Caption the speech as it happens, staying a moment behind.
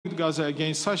Gaza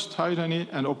against such tyranny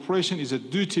and oppression is a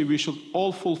duty we should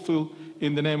all fulfill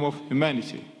in the name of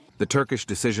humanity. The Turkish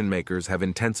decision-makers have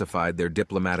intensified their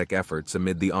diplomatic efforts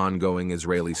amid the ongoing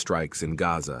Israeli strikes in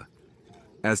Gaza.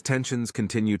 As tensions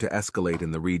continue to escalate in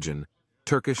the region,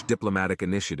 Turkish diplomatic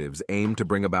initiatives aim to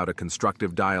bring about a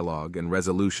constructive dialogue and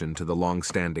resolution to the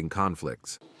long-standing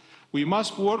conflicts. We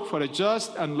must work for a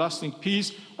just and lasting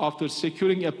peace after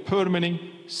securing a permanent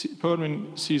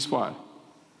ceasefire.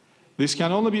 This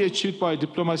can only be achieved by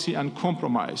diplomacy and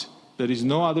compromise. There is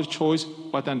no other choice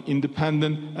but an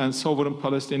independent and sovereign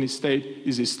Palestinian state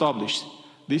is established.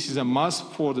 This is a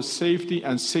must for the safety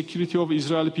and security of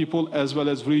Israeli people as well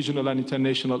as regional and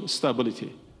international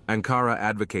stability. Ankara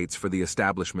advocates for the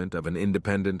establishment of an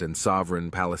independent and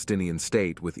sovereign Palestinian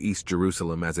state with East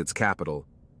Jerusalem as its capital,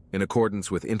 in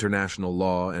accordance with international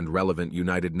law and relevant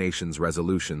United Nations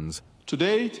resolutions. To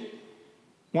date,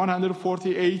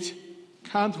 148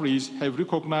 countries have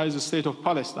recognized the state of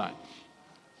Palestine.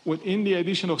 Within the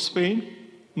addition of Spain,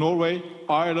 Norway,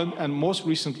 Ireland, and most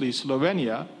recently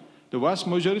Slovenia, the vast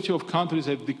majority of countries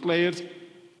have declared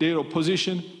their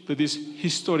opposition to this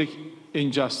historic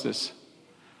injustice.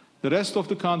 The rest of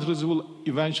the countries will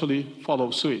eventually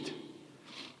follow suit.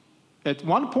 At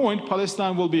one point,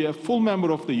 Palestine will be a full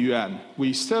member of the UN.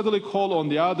 We steadily call on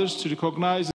the others to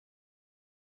recognize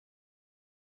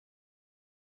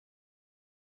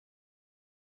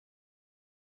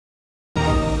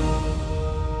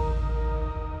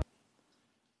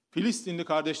Filistinli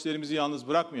kardeşlerimizi yalnız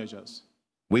bırakmayacağız.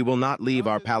 We will not leave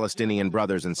our Palestinian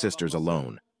brothers and sisters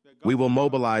alone. We will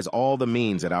mobilize all the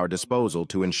means at our disposal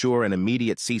to ensure an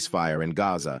immediate ceasefire in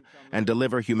Gaza and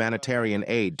deliver humanitarian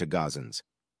aid to Gazans.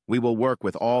 We will work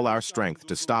with all our strength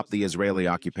to stop the Israeli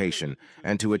occupation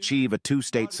and to achieve a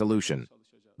two-state solution.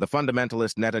 The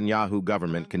fundamentalist Netanyahu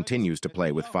government continues to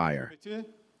play with fire.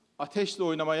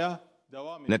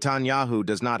 Netanyahu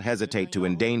does not hesitate to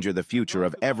endanger the future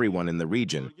of everyone in the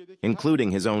region,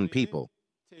 including his own people.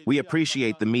 We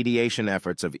appreciate the mediation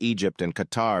efforts of Egypt and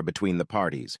Qatar between the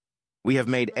parties. We have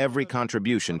made every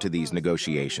contribution to these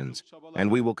negotiations, and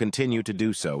we will continue to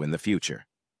do so in the future.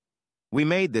 We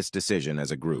made this decision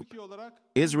as a group.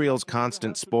 Israel's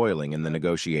constant spoiling in the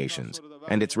negotiations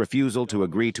and its refusal to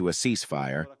agree to a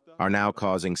ceasefire are now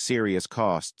causing serious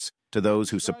costs to those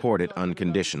who support it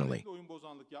unconditionally.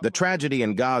 The tragedy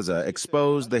in Gaza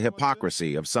exposed the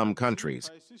hypocrisy of some countries.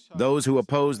 Those who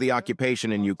oppose the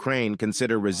occupation in Ukraine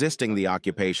consider resisting the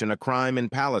occupation a crime in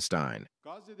Palestine.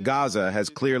 Gaza has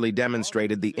clearly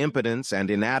demonstrated the impotence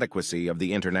and inadequacy of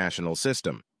the international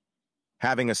system.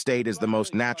 Having a state is the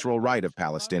most natural right of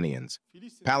Palestinians.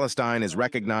 Palestine is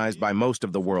recognized by most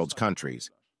of the world's countries.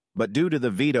 But due to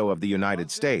the veto of the United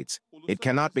States, it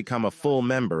cannot become a full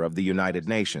member of the United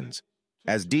Nations.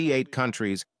 As D8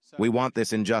 countries, we want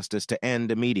this injustice to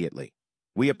end immediately.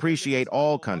 We appreciate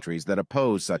all countries that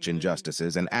oppose such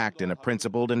injustices and act in a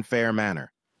principled and fair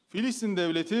manner. Filistin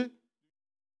devleti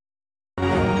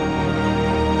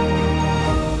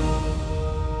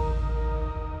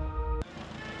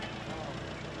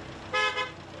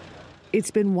It's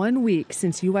been 1 week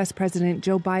since U.S. President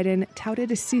Joe Biden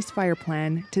touted a ceasefire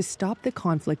plan to stop the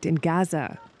conflict in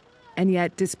Gaza. And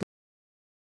yet,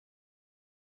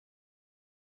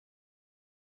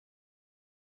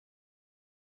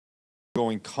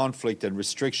 Conflict and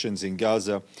restrictions in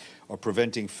Gaza are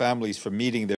preventing families from meeting their